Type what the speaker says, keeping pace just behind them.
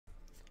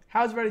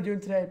How's everybody doing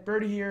today?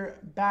 Birdie here,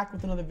 back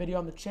with another video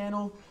on the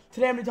channel.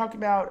 Today I'm going to be talking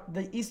about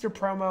the Easter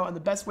promo and the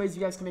best ways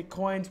you guys can make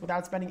coins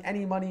without spending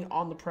any money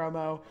on the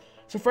promo.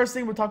 So first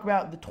thing, we'll talk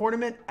about the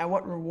tournament and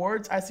what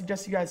rewards I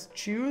suggest you guys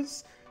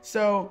choose.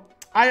 So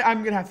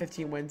I'm going to have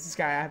 15 wins. This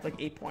guy, I have like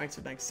 8 points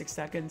in like 6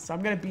 seconds, so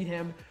I'm going to beat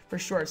him for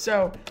sure.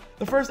 So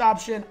the first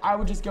option, I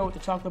would just go with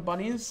the chocolate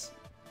bunnies.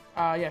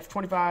 Yeah,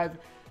 25.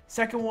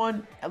 Second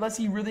one,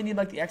 unless you really need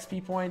like the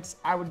XP points,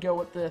 I would go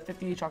with the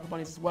 50 chocolate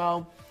bunnies as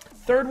well.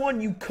 Third one,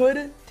 you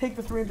could take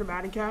the 300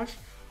 Madden cash.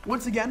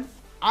 Once again,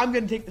 I'm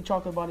going to take the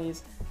chocolate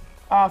bunnies.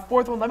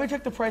 Fourth one, let me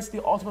check the price of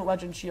the Ultimate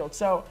Legend Shield.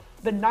 So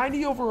the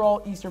 90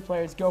 overall Easter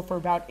players go for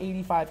about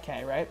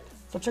 85k, right?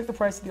 So check the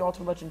price of the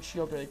Ultimate Legend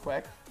Shield really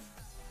quick.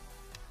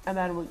 And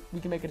then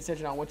we can make a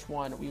decision on which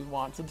one we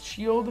want. So the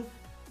Shield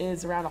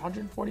is around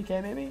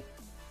 140k maybe?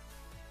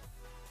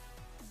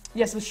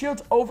 Yeah, so the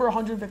Shield's over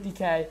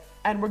 150k.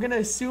 And we're going to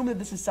assume that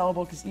this is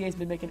sellable because EA's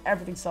been making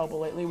everything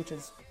sellable lately, which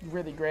is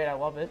really great. I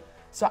love it.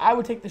 So I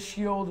would take the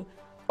Shield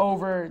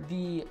over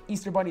the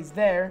Easter bunnies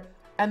there.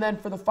 And then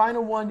for the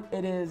final one,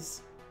 it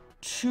is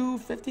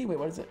 250. Wait,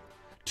 what is it?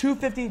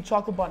 250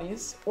 chocolate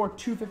bunnies or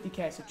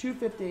 250k. So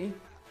 250,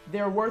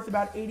 they're worth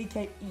about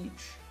 80k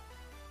each.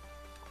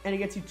 And it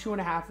gets you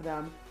 2.5 of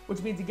them,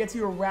 which means it gets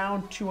you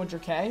around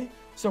 200k.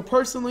 So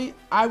personally,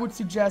 I would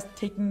suggest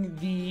taking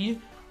the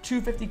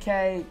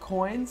 250k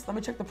coins. Let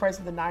me check the price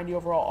of the 90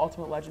 overall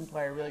Ultimate Legend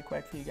player really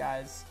quick for you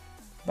guys.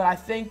 But I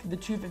think the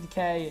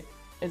 250k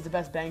is the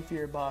best bang for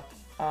your buck.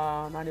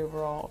 90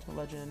 overall Ultimate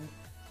Legend.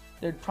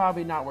 They're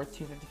probably not worth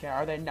 250k,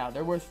 are they? No,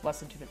 they're worth less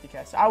than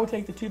 250k. So I would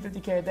take the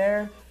 250k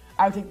there.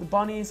 I would take the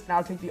bunnies, and I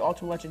would take the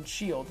Ultimate Legend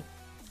Shield.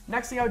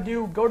 Next thing I would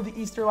do, go to the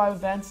Easter live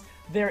events.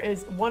 There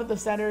is one at the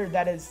center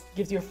that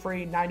gives you a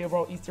free 90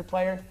 overall Easter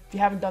player. If you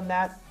haven't done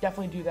that,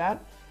 definitely do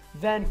that.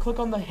 Then click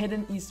on the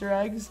hidden Easter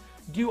eggs.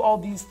 Do all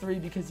these 3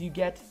 because you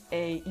get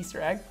a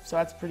Easter egg, so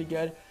that's pretty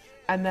good.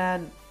 And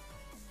then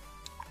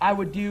I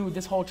would do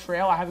this whole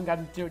trail. I haven't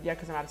gotten to do it yet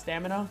because I'm out of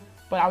stamina,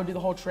 but I would do the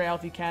whole trail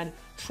if you can.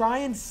 Try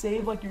and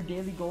save like your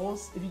daily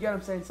goals, if you get what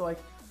I'm saying. So like,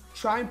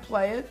 try and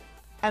play it,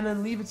 and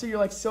then leave it so you're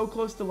like so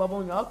close to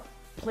leveling up.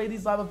 Play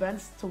these live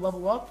events to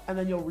level up, and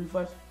then you'll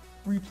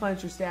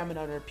replenish your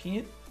stamina and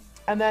repeat.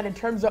 And then in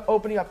terms of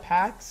opening up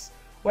packs,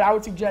 what I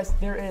would suggest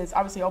there is,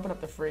 obviously open up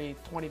the free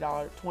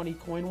 $20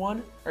 coin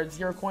one, or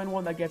 0 coin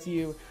one that gets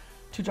you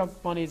 2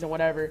 chocolate bunnies and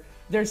whatever.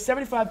 There's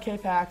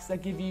 75k packs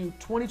that give you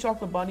 20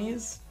 chocolate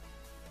bunnies,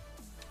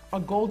 a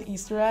gold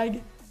Easter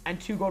egg, and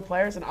 2 gold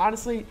players. And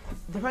honestly,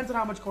 depends on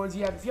how much coins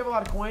you have. If you have a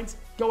lot of coins,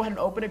 go ahead and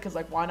open it, because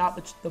like, why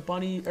not? The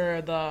bunny,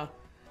 or the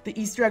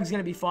Easter egg is going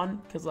to be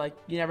fun, because like,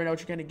 you never know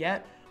what you're going to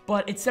get.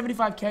 But it's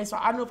 75k, so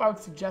I don't know if I would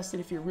suggest it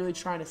if you're really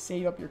trying to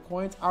save up your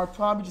coins. I would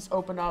probably just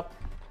open up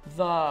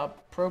the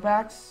pro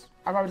packs.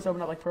 I'd probably just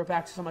open up like pro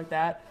packs or something like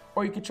that.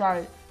 Or you could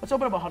try, let's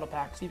open up a huddle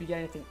pack, see if you get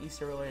anything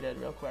Easter related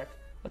real quick.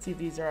 Let's see if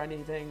these are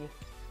anything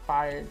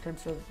fire in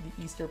terms of the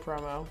Easter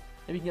promo.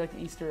 Maybe you can get like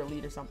an Easter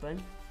Elite or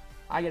something.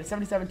 I get a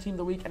 77 team of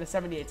the week and a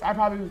 78. So I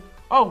probably,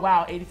 oh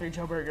wow, 83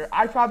 Joe Burger.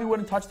 I probably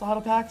wouldn't touch the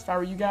huddle packs if I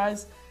were you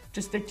guys.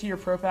 Just stick to your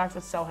pro packs.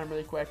 Let's sell him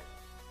really quick.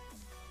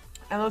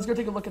 And let's go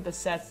take a look at the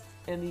sets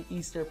in the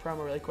Easter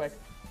promo really quick.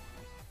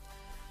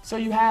 So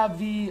you have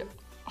the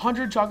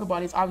 100 chocolate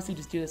bunnies. Obviously,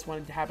 just do this one.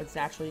 It happens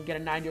naturally. You get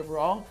a 90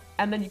 overall.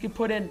 And then you can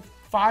put in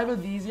 5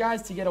 of these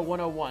guys to get a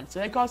 101. So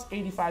they cost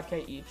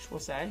 85k each, we'll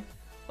say.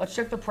 Let's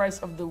check the price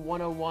of the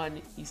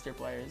 101 Easter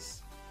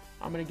players.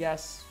 I'm going to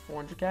guess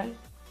 400k.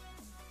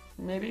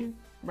 Maybe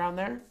around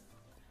there.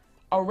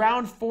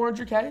 Around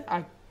 400k.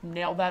 I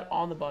nailed that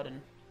on the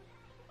button.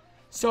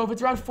 So if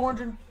it's around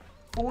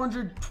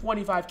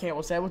 425k,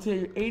 we'll say. We'll tell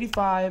you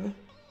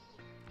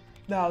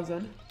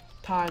 85,000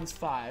 times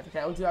 5.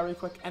 Okay, we'll do that really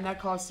quick. And that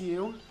costs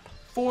you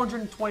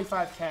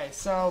 425k.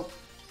 So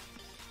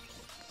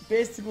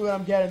basically what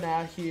I'm getting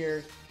at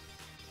here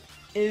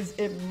is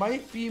it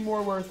might be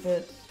more worth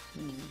it.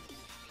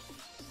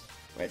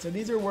 Right, so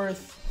these are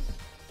worth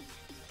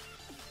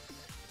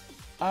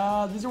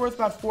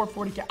about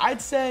 440k.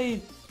 I'd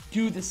say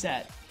do the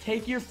set.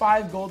 Take your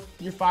 5 gold,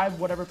 your 5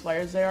 whatever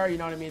players they are, you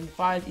know what I mean,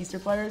 5 Easter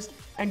players,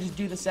 and just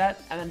do the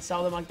set and then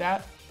sell them like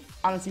that.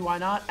 I don't see why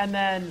not. And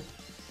then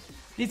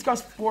these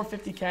cost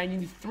 450k, and you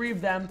need 3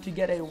 of them to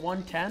get a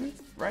 110,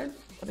 right?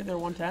 I think they're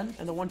 110,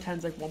 and the 110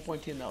 is like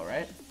 1.2 mil,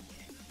 right?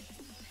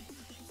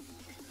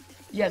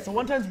 Yeah, so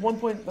 110 is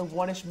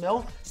 1.1-ish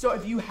mil. So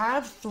if you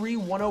have 3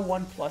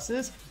 101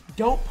 pluses,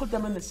 don't put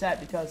them in the set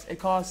because it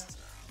costs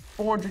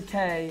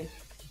 400k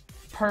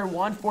per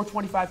one,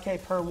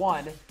 425k per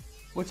one,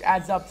 which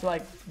adds up to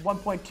like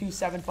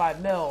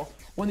 1.275 mil,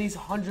 when these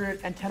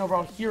 110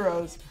 overall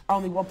heroes are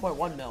only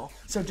 1.1 mil.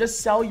 So just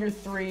sell your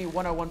 3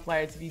 101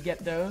 players if you get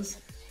those.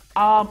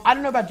 I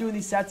don't know about doing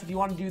these sets. If you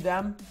want to do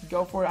them,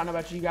 go for it. I don't know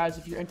about you guys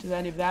if you're into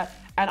any of that.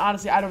 And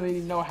honestly, I don't really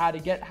know how to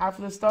get half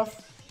of this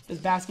stuff. This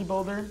basket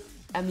builder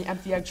and the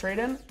empty egg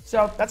trade-in.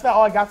 So that's about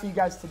all I got for you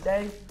guys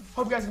today.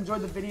 Hope you guys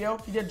enjoyed the video.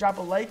 If you did, drop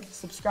a like,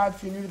 subscribe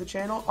if you're new to the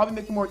channel. I'll be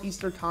making more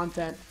Easter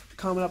content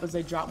coming up as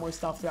they drop more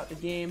stuff throughout the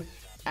game.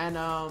 And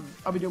I'll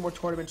be doing more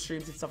tournament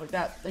streams and stuff like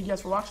that. Thank you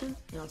guys for watching,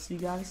 and I'll see you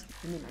guys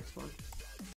in the next one.